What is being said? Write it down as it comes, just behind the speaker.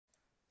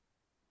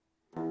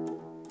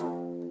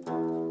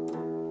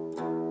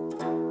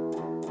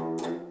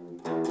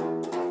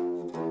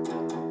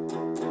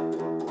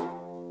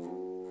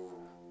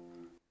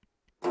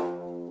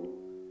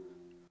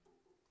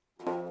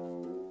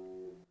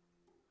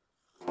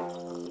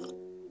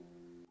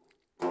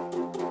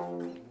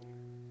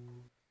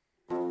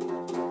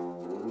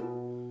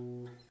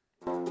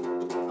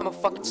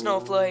fucking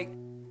snowflake.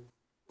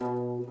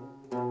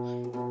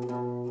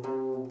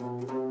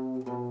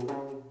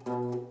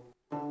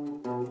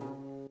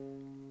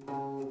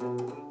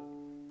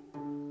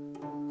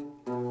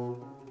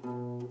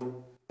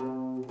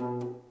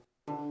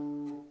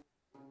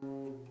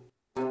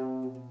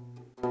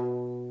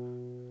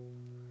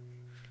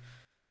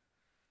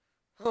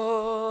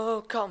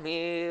 Oh, call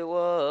me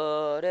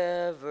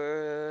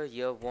whatever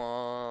you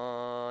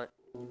want,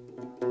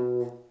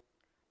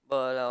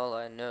 but all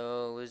I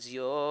know is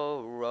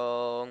you're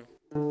wrong.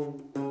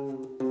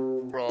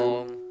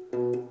 Wrong.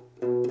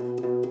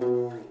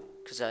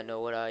 'Cause I know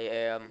what I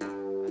am. I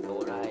know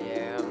what I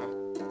am.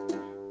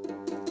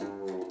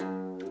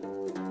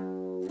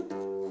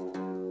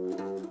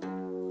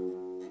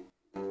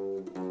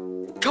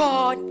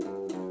 God!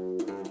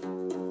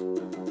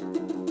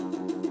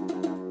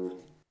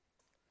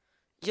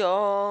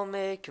 You're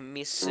making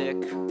me sick.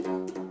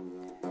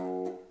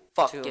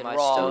 Fucking to my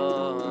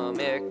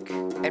stomach.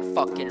 And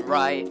fucking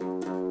right.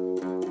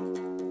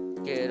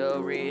 Get a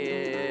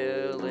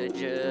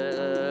religion.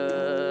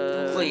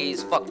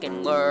 Please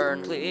fucking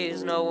learn.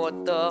 Please know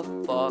what the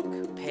fuck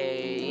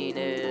pain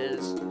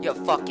is. You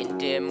fucking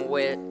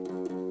dimwit.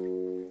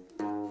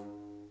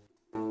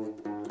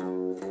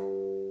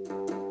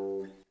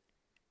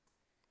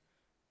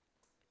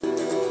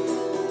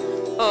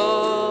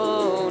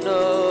 Oh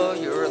no,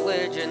 your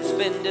religion's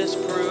been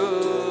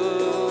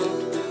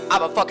disproved.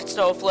 I'm a fucking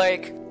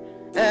snowflake,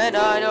 and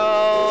I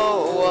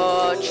know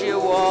what you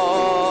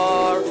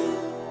are.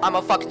 I'm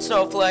a fucking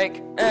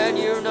snowflake, and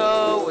you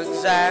know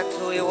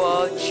exactly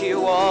what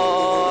you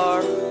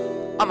are.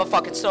 I'm a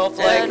fucking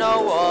snowflake, and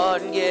no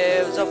one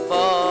gives a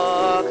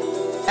fuck.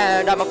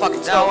 And I'm a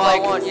fucking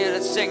snowflake. Now I want you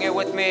to sing it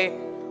with me.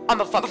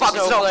 I'm a fucking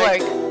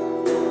snowflake.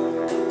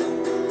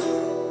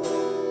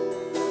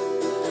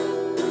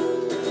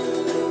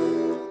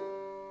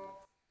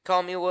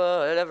 Call me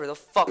whatever the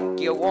fuck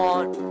you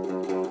want,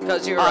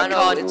 'cause you're a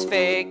cunt, it's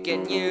fake,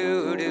 and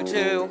you do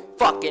too.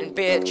 Fucking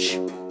bitch.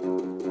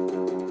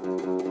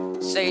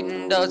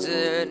 Satan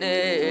doesn't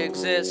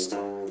exist.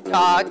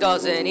 God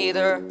doesn't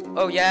either.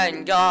 Oh yeah,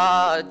 and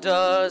God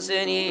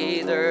doesn't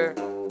either.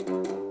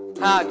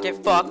 Ah, get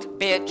fucked,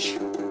 bitch.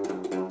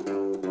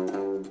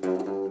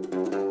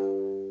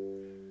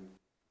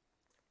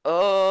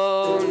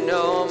 Oh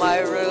no, my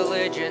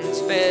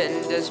religion's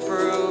been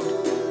disproved.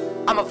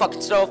 I'm a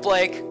fucking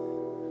snowflake,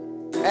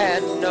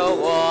 and no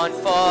one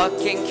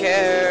fucking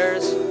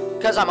cares,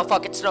 'cause I'm a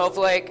fucking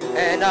snowflake,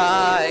 and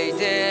I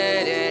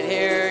didn't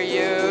hear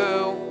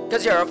you,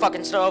 'cause you're a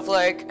fucking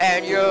snowflake,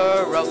 and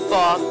you're a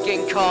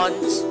fucking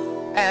cunt,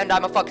 and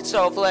I'm a fucking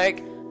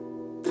snowflake.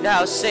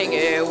 Now sing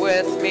it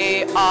with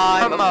me.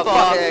 I'm a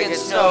fucking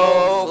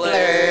snowflake.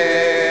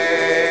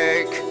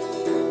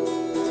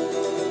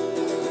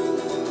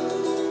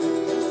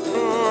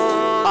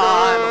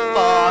 I'm a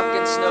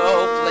fucking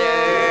snowflake.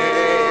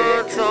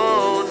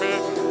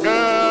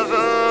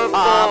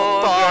 I'm a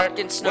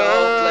fucking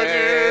snowflake. Where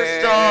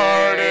you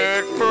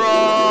started from.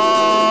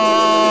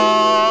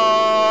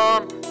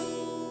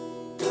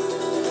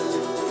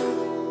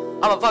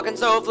 I'm a fucking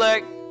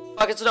snowflake.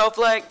 Fucking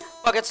snowflake.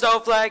 Fucking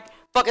snowflake.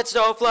 Fucking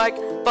snowflake.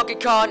 Fucking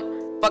cunt.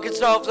 Fucking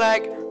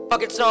snowflake.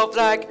 Fucking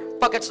snowflake.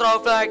 Fucking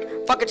snowflake.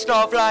 Fucking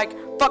snowflake.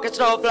 Fucking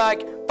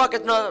snowflake.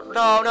 Fucking no.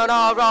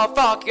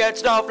 Fucking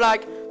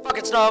snowflake.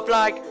 Fucking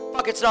snowflake.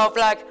 Fucking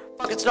snowflake.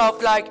 Fucking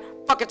snowflake.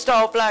 Fucking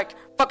snowflake.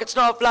 Fucking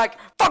snowflake.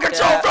 Fucking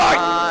snowflake.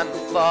 I'm a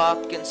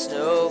fucking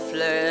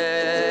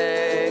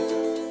snowflake.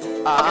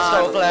 I'm a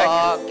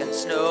fucking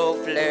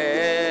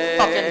snowflake.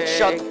 Fucking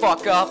shut the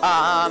fuck up.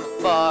 I'm a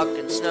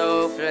fucking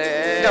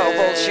snowflake. No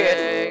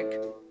bullshit.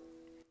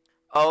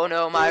 Oh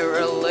no, my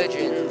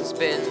religion's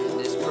been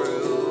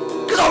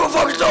disproved. 'Cause I'm a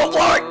fucking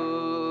snowflake.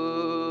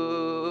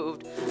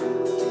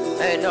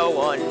 And no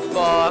one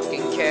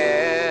fucking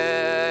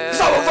cares.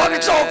 'Cause I'm a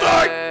fucking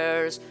snowflake.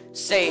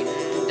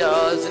 Satan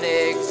doesn't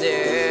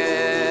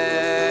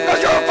exist.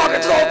 'Cause you're a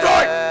fucking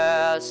snowflake.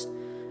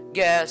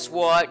 Guess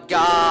what?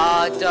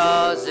 God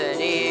doesn't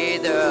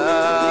either.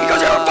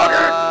 Because you're a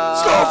fucking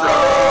snowflake.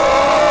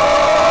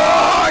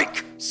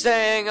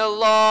 Sing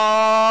along.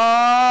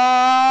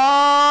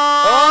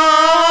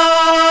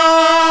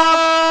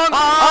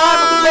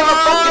 I'm a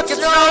fucking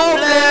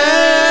snowflake.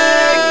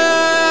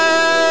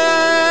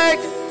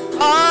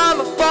 I'm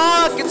a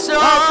fucking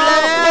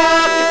snowflake.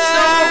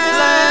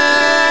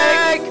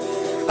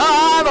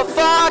 I'm a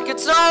fucking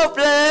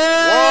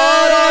snowflake.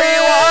 What are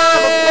you?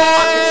 I'm a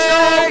fucking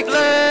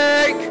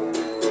snowflake.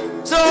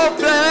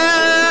 Snowflake.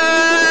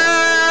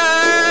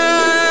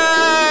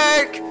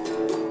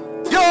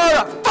 You're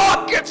a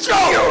fucking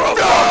snowflake. You're a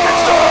fucking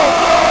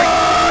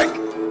snowflake.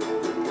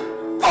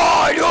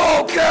 I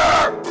don't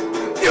care.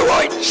 You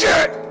ain't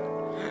shit.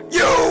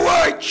 You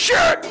ain't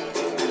shit.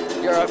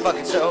 You're a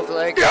fucking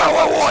snowflake. Yeah,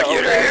 I want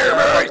you to hear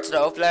me.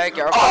 Snowflake.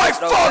 You're a fucking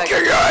snowflake. I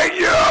fucking hate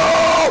you.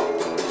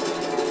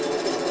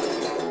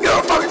 You're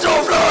a fucking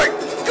snowflake!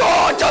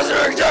 God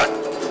doesn't exist!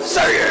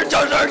 Satan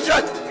doesn't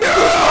exist!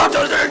 God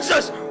doesn't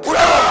exist! Whatever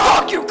the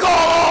fuck you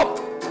call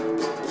him!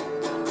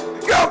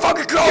 You're a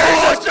fucking god!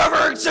 Jesus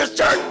never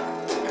existed!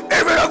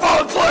 Even if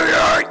I was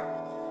playing,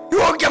 you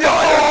won't give me a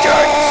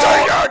dick,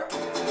 Satan!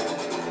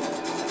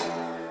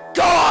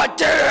 God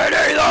did it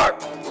either!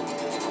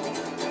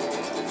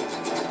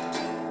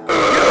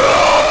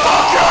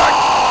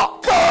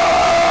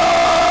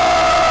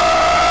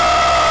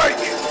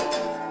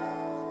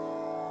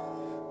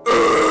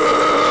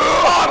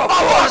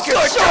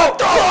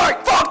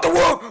 Fuck the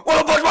wound!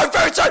 Wanna punch my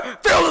face in?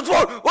 Feel this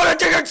wound! Wanna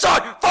dig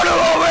inside? Find it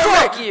all in me!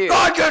 Fuck you!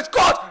 I get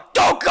caught!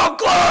 Don't come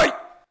clean!